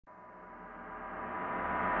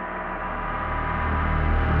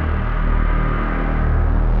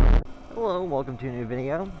Hello, welcome to a new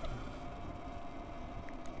video.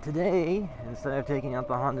 Today, instead of taking out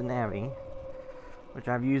the Honda Navi, which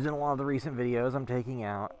I've used in a lot of the recent videos, I'm taking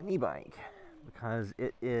out an e-bike because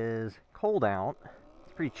it is cold out.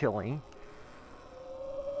 It's pretty chilly,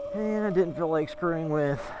 and I didn't feel like screwing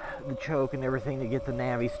with the choke and everything to get the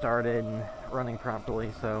Navi started and running properly,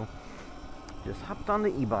 so just hopped on the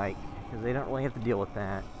e-bike because they don't really have to deal with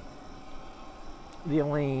that.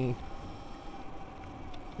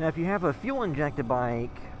 Now, if you have a fuel-injected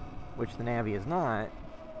bike, which the Navi is not,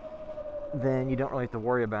 then you don't really have to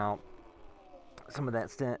worry about some of that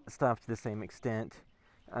stuff to the same extent.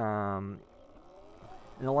 An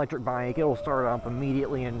electric bike, it'll start up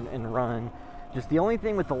immediately and run. Just the only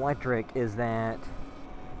thing with electric is that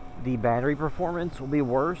the battery performance will be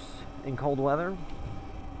worse in cold weather.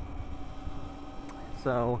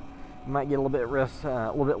 So you might get a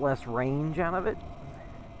little bit less range out of it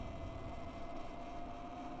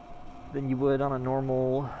than you would on a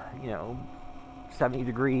normal,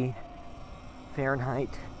 70-degree Fahrenheit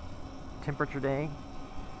temperature day.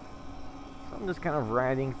 So I'm just kind of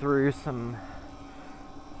riding through some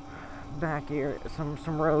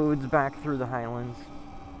roads back through the Highlands.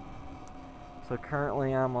 So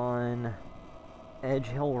currently I'm on Edge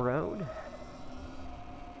Hill Road.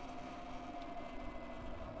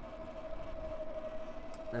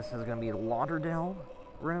 This is going to be Lauderdale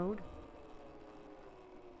Road.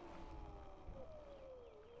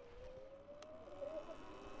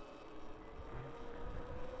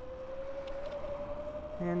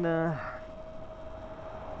 And I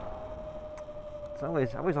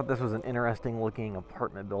always thought this was an interesting looking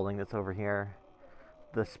apartment building that's over here.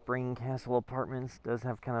 The Spring Castle Apartments does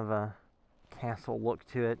have kind of a castle look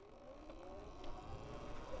to it.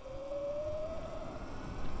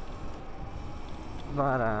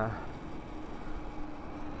 But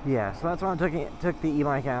yeah, so that's why I took the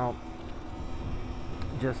e-bike out.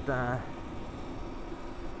 Just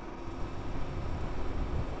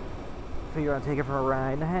figure I'd take it for a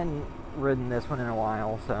ride. I hadn't ridden this one in a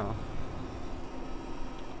while, so.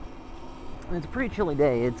 And it's a pretty chilly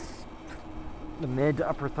day. It's the mid to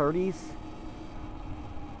upper 30s.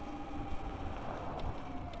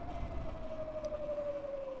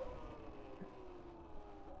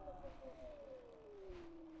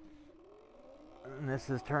 And this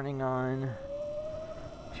is turning on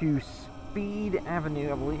to Speed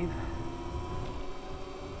Avenue, I believe.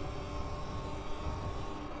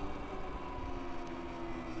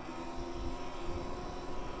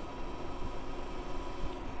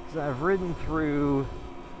 So I've ridden through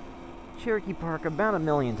Cherokee Park about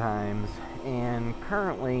 1,000,000 times, and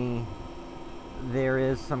currently there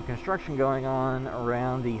is some construction going on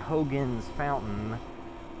around the Hogan's Fountain,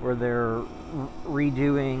 where they're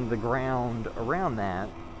redoing the ground around that.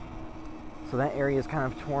 So that area is kind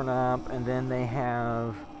of torn up, and then they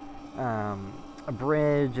have a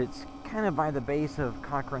bridge. It's kind of by the base of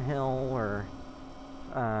Cochran Hill, or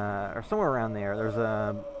somewhere around there.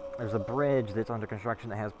 There's a bridge that's under construction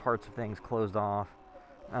that has parts of things closed off.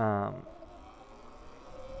 So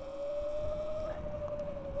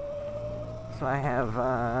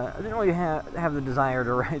I didn't really have the desire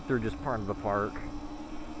to ride through just part of the park.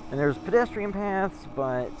 And there's pedestrian paths,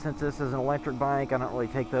 but since this is an electric bike, I don't really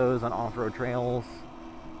take those on off-road trails.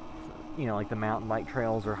 Like the mountain bike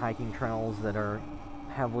trails or hiking trails that are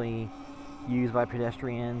heavily used by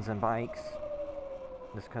pedestrians and bikes,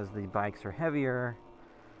 just because the bikes are heavier.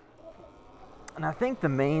 And I think the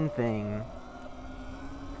main thing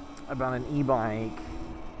about an e-bike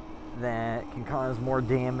that can cause more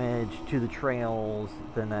damage to the trails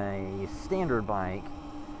than a standard bike,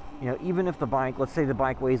 even if the bike, let's say the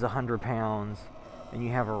bike weighs 100 pounds and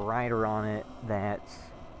you have a rider on it that's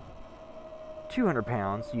 200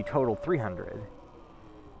 pounds, so you total 300.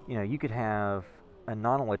 You could have a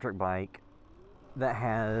non-electric bike that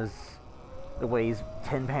weighs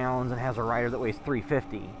 10 pounds and has a rider that weighs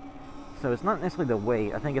 350. So it's not necessarily the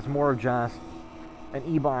weight. I think it's more of just an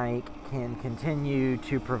e-bike can continue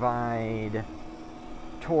to provide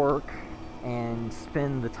torque and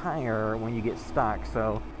spin the tire when you get stuck.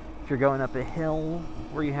 So if you're going up a hill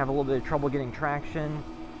where you have a little bit of trouble getting traction,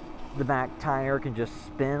 the back tire can just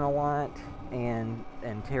spin a lot and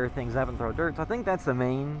tear things up and throw dirt. So I think that's the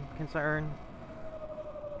main concern.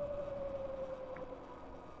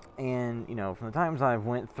 And, from the times I've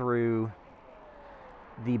went through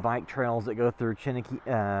the bike trails that go through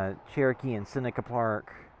Cherokee and Seneca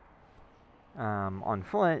Park on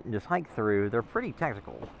foot and just hike through, they're pretty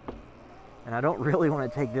technical. And I don't really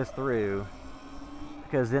want to take this through,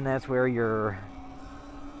 because then that's where you're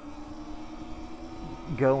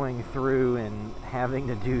going through and having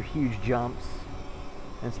to do huge jumps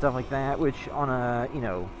and stuff like that, which on a, you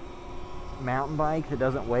know, mountain bike that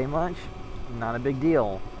doesn't weigh much, not a big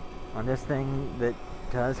deal. On this thing that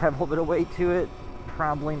does have a little bit of weight to it,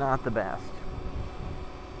 probably not the best.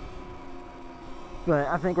 But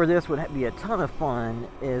I think where this would be a ton of fun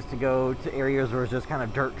is to go to areas where it's just kind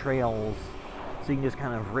of dirt trails, so you can just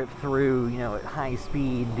kind of rip through, you know, at high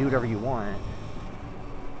speed and do whatever you want.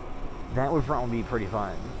 That would probably be pretty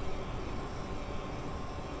fun.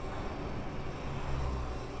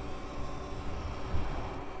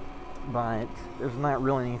 But there's not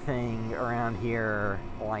really anything around here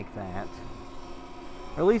like that.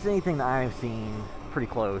 Or at least anything that I've seen pretty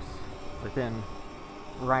close, within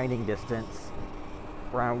riding distance,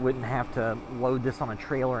 where I wouldn't have to load this on a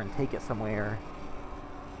trailer and take it somewhere.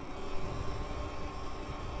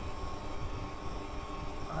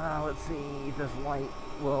 Let's see if this light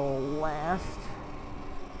will last.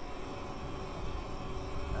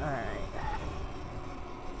 Alright.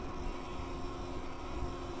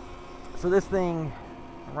 So this thing,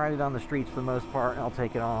 I ride it on the streets for the most part, and I'll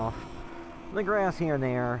take it off. The grass here and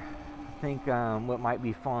there, I think what might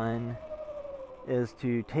be fun is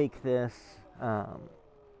to take this,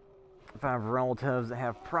 if I have relatives that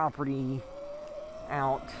have property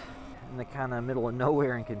out in the kind of middle of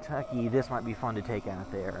nowhere in Kentucky, this might be fun to take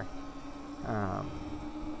out there.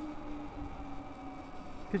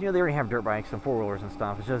 Because, you know, they already have dirt bikes and four-wheelers and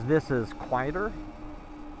stuff. It's just this is quieter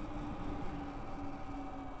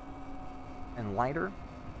and lighter.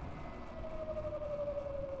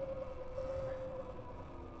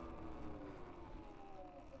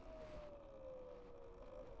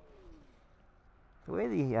 The way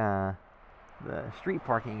the street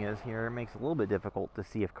parking is here, it makes it a little bit difficult to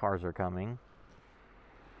see if cars are coming.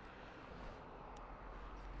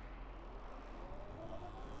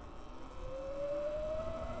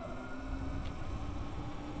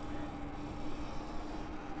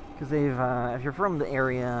 Because they've, if you're from the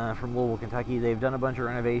area, from Louisville, Kentucky, they've done a bunch of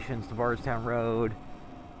renovations to Bardstown Road,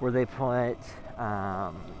 where they put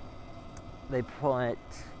some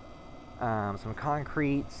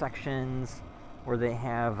concrete sections where they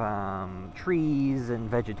have trees and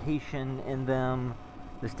vegetation in them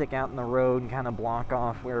that stick out in the road and kind of block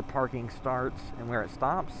off where parking starts and where it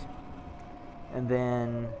stops. And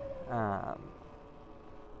then,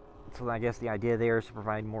 so I guess the idea there is to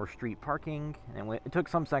provide more street parking. And it took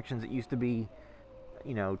some sections that used to be,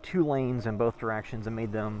 you know, 2 lanes in both directions and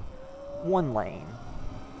made them 1 lane.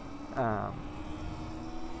 So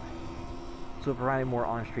it provided more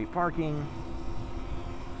on-street parking.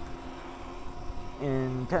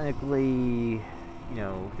 And technically, you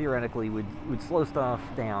know, theoretically would slow stuff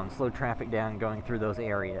down, slow traffic down going through those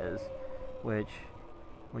areas, which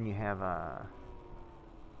when you have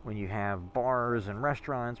bars and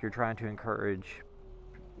restaurants, you're trying to encourage,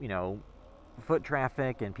 you know, foot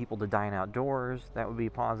traffic and people to dine outdoors. That would be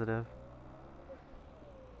positive.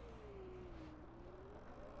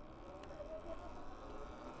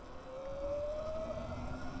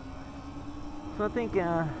 So I think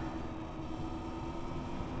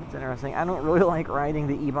it's interesting. I don't really like riding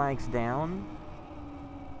the e-bikes down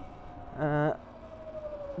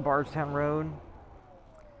Bardstown Road,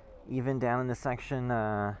 even down in the section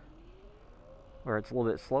where it's a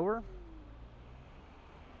little bit slower.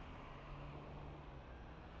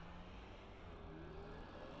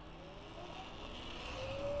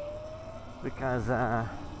 Because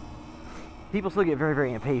people still get very,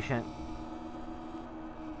 very impatient.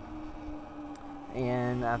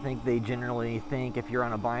 And I think they generally think if you're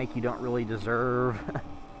on a bike, you don't really deserve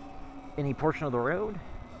any portion of the road.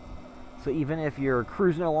 So even if you're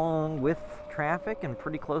cruising along with traffic and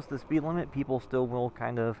pretty close to the speed limit, people still will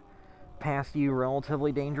kind of pass you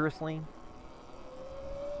relatively dangerously.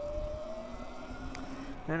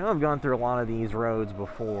 I know I've gone through a lot of these roads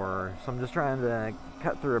before, so I'm just trying to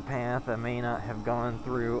cut through a path I may not have gone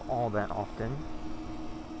through all that often.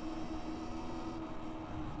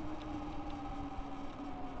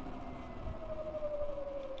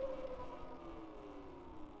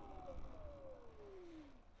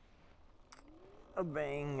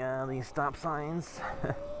 Obeying these stop signs.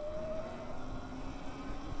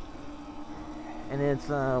 And it's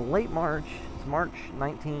late March. It's March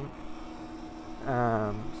 19th.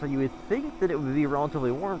 So you would think that it would be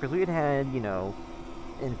relatively warm, because we had, you know,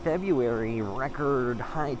 in February, record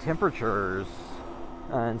high temperatures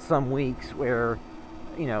in some weeks where,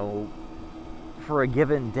 you know, for a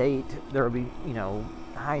given date, there would be, you know,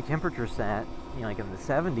 high temperature set, you know, like in the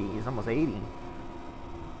 70s, almost 80.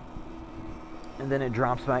 And then it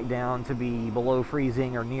drops back down to be below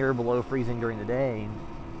freezing or near below freezing during the day.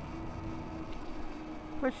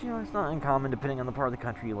 Which, you know, it's not uncommon depending on the part of the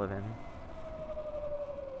country you live in.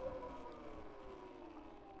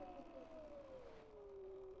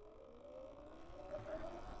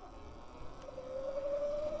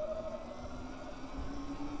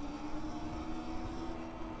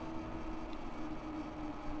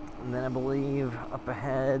 believe up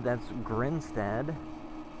ahead that's Grinstead,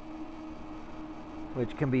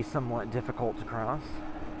 which can be somewhat difficult to cross.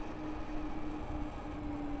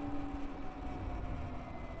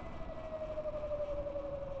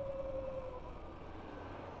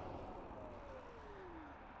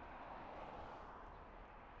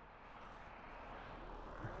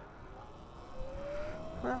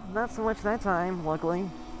 Well, not so much that time, luckily.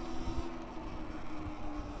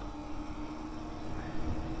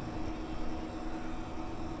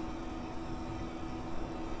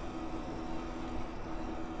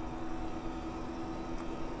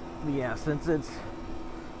 Yeah, since it's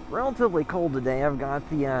relatively cold today, I've got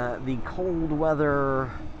the cold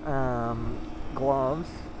weather gloves,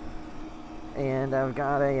 and I've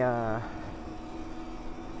got a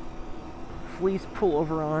fleece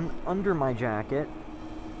pullover on under my jacket.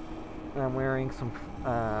 I'm wearing some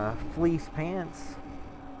fleece pants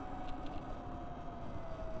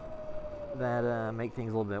that make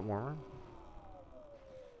things a little bit warmer.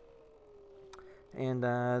 And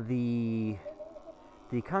the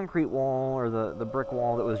concrete wall, or the brick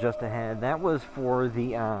wall that was just ahead, that was for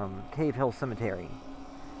the Cave Hill Cemetery,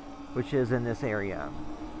 which is in this area.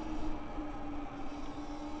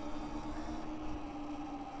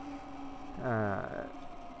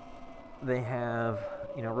 They have,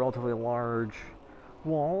 you know, relatively large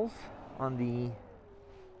walls on the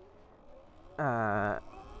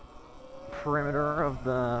perimeter of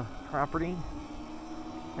the property,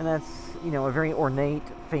 and that's, you know, a very ornate,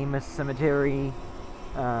 famous cemetery.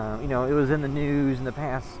 You know, it was in the news in the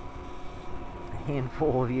past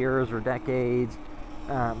handful of years or decades.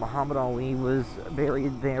 Muhammad Ali was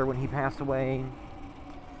buried there when he passed away,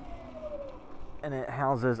 and it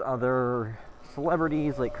houses other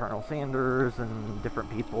celebrities like Colonel Sanders and different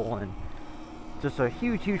people, and just a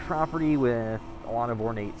huge property with a lot of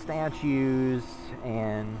ornate statues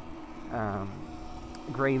and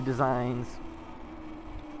grave designs.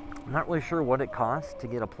 I'm not really sure what it costs to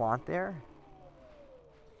get a plot there.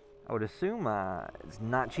 I would assume it's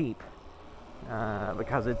not cheap,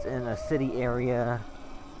 because it's in a city area.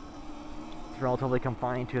 It's relatively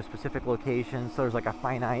confined to a specific location, so there's like a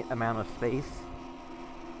finite amount of space.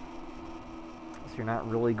 So you're not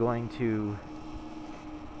really going to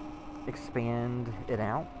expand it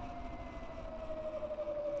out.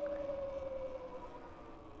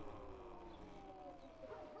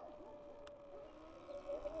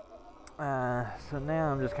 So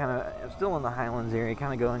now I'm just I'm still in the Highlands area,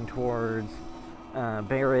 kind of going towards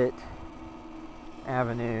Barrett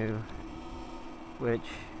Avenue, which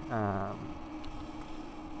I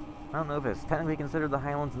don't know if it's technically considered the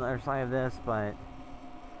Highlands on the other side of this, but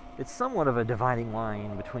it's somewhat of a dividing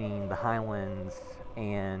line between the Highlands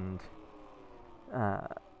and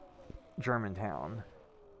Germantown.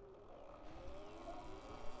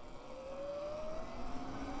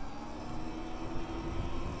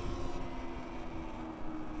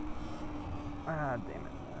 Ah, damn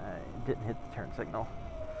it. I didn't hit the turn signal.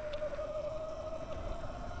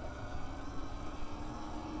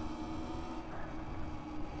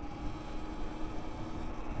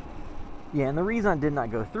 Yeah, and the reason I did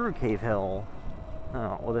not go through Cave Hill...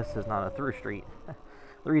 Oh, well, this is not a through street.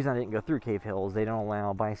 The reason I didn't go through Cave Hill is they don't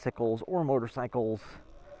allow bicycles or motorcycles.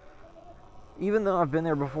 Even though I've been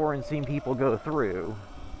there before and seen people go through,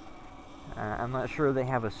 I'm not sure they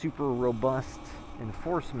have a super robust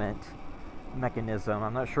enforcement mechanism.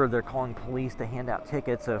 I'm not sure they're calling police to hand out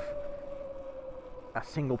tickets if a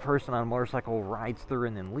single person on a motorcycle rides through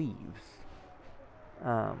and then leaves.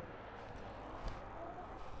 I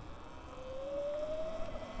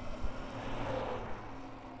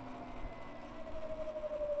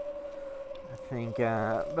think,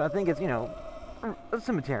 but I think it's, you know, a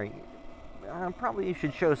cemetery. Probably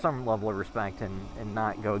should show some level of respect and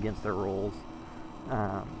not go against their rules.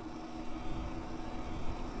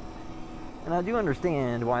 And I do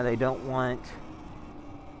understand why they don't want,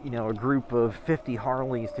 you know, a group of 50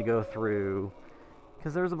 Harleys to go through,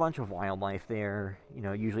 because there's a bunch of wildlife there. You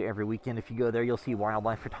know, usually every weekend if you go there, you'll see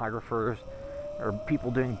wildlife photographers or people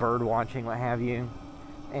doing bird watching, what have you.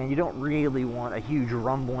 And you don't really want a huge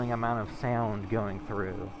rumbling amount of sound going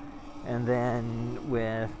through. And then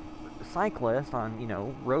with cyclists on, you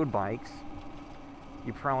know, road bikes,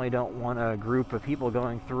 you probably don't want a group of people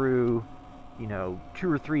going through, you know,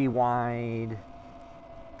 2 or 3 wide,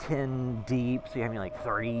 10 deep, so you have like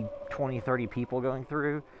 30 people going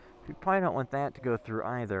through. You probably don't want that to go through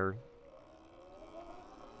either,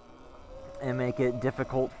 and make it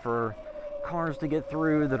difficult for cars to get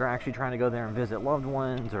through that are actually trying to go there and visit loved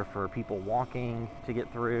ones, or for people walking to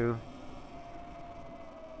get through.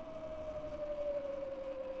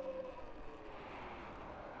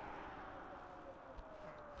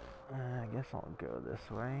 I'll go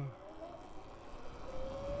this way.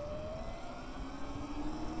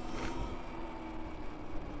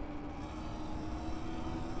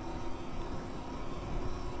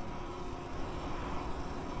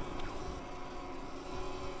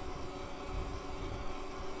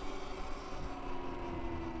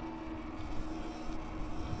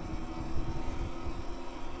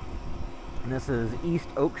 And this is East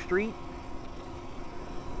Oak Street.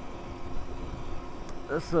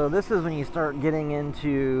 So this is when you start getting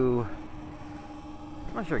into,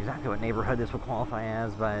 I'm not sure exactly what neighborhood this would qualify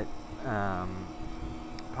as, but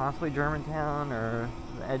possibly Germantown or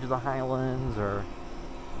the edge of the Highlands or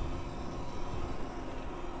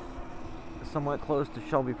somewhat close to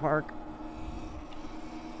Shelby Park.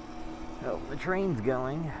 Oh, the train's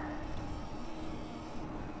going.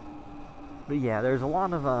 But yeah, there's a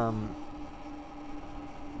lot of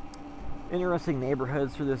interesting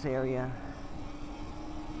neighborhoods through this area.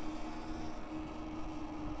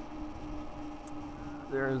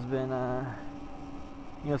 There's been,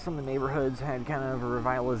 you know, some of the neighborhoods had kind of a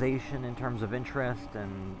revitalization in terms of interest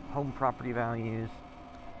and home property values.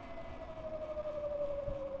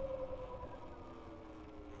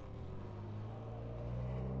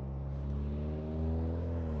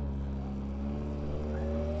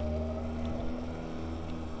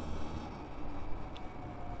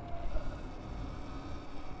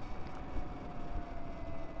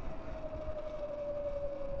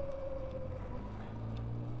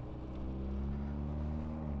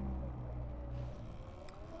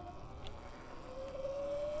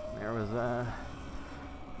 There was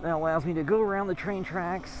that allows me to go around the train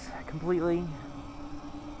tracks completely.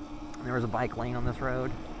 There was a bike lane on this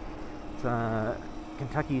road. It's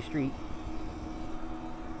Kentucky Street.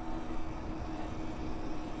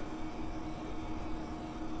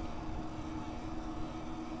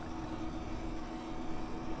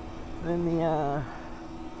 Then the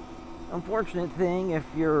unfortunate thing, if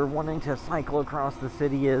you're wanting to cycle across the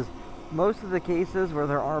city, is most of the cases where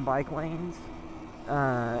there are bike lanes,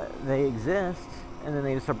 they exist and then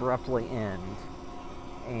they just abruptly end.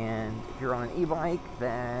 And if you're on an e-bike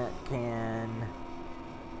that can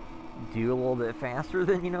do a little bit faster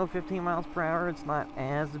than, 15 miles per hour, it's not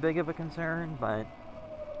as big of a concern. But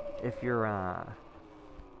if you're on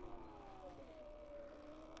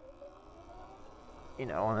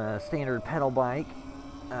a standard pedal bike,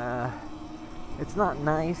 it's not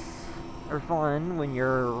nice or fun when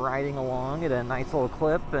you're riding along at a nice little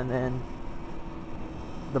clip and then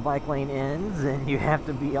the bike lane ends and you have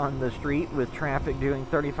to be on the street with traffic doing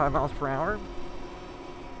 35 miles per hour.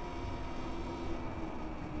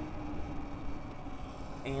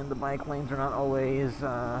 And the bike lanes are not always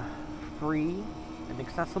free and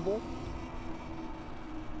accessible.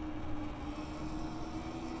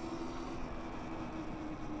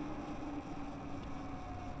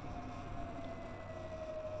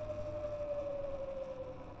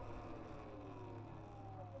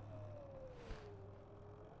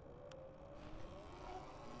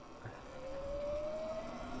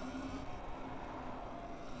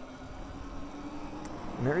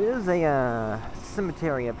 There is a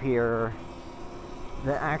cemetery up here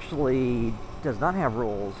that actually does not have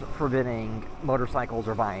rules forbidding motorcycles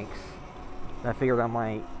or bikes that I figured I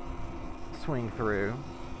might swing through,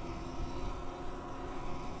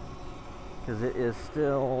 because it is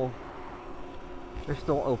still, they're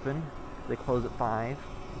still open. They close at 5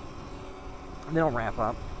 and they'll wrap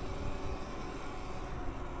up.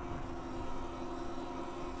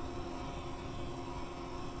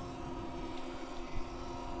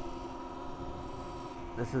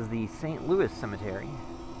 This is the St. Louis Cemetery.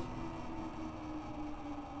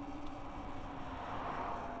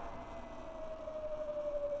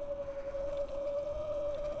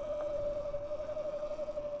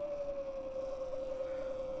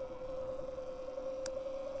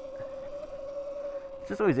 It's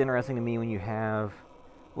just always interesting to me when you have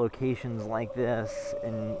locations like this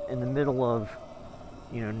in the middle of,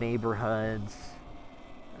 neighborhoods.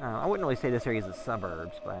 I wouldn't really say this area is the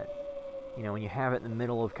suburbs, but when you have it in the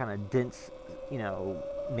middle of kind of dense,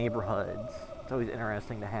 neighborhoods, it's always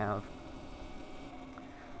interesting to have,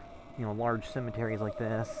 large cemeteries like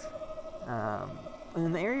this. And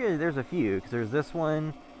in the area, there's a few, because there's this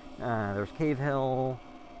one, there's Cave Hill,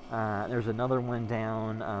 there's another one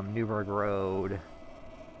down Newburgh Road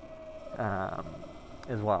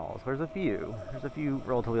as well. So there's a few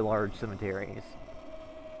relatively large cemeteries.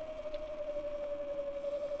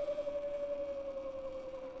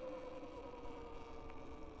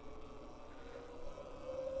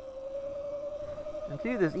 And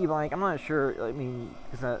to this e-bike, I'm not sure,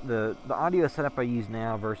 because the audio setup I use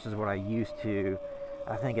now versus what I used to,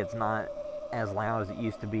 I think it's not as loud as it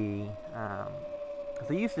used to be. So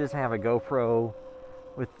I used to just have a GoPro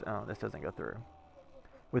with, oh, this doesn't go through,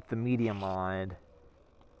 with the media mod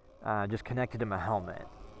just connected to my helmet.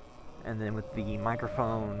 And then with the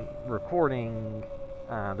microphone recording,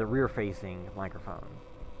 the rear-facing microphone.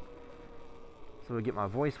 So we get my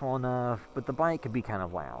voice well enough, but the bike could be kind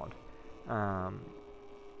of loud.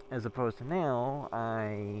 As opposed to now,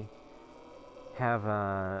 I have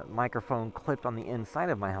a microphone clipped on the inside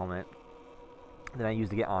of my helmet that I use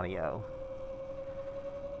to get audio.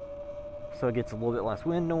 So it gets a little bit less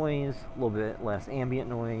wind noise, a little bit less ambient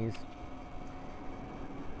noise.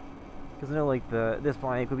 Because I know like this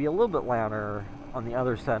bike would be a little bit louder on the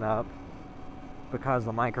other setup because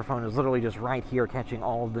the microphone is literally just right here catching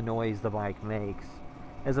all of the noise the bike makes.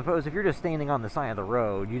 As opposed, if you're just standing on the side of the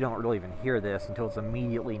road, you don't really even hear this until it's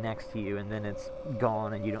immediately next to you, and then it's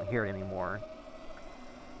gone and you don't hear it anymore.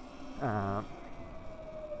 So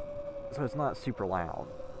it's not super loud.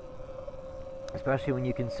 Especially when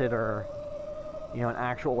you consider, you know, an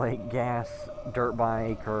actual like gas dirt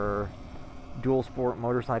bike or dual sport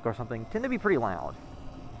motorcycle or something tend to be pretty loud.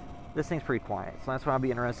 This thing's pretty quiet, so that's why I'd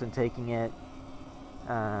be interested in taking it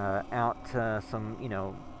out to some, you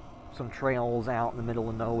know, some trails out in the middle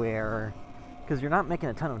of nowhere, because you're not making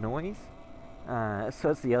a ton of noise. So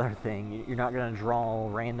that's the other thing. You're not going to draw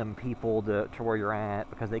random people to where you're at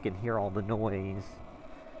because they can hear all the noise.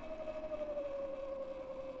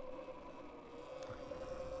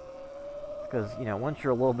 Because, you know, once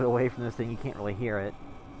you're a little bit away from this thing, you can't really hear it.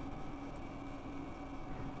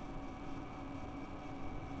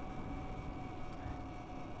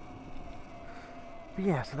 But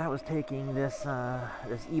yeah, so that was taking this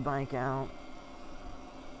this e-bike out.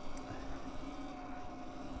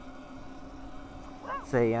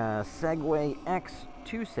 It's a Segway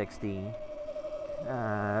X260.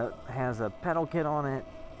 Has a pedal kit on it.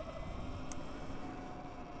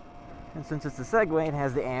 And since it's a Segway, it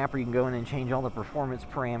has the app where you can go in and change all the performance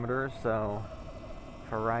parameters. So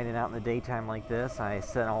for riding out in the daytime like this, I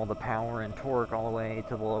set all the power and torque all the way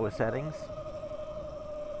to the lowest settings.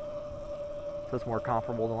 So it's more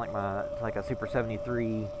comparable to like a Super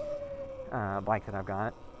 73 bike that I've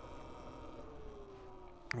got.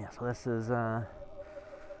 Yeah, so this is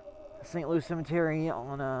St. Louis Cemetery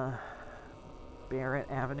on Barrett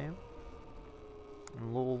Avenue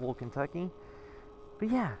in Louisville, Kentucky. But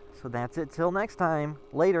yeah, so that's it till next time.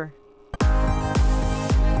 Later.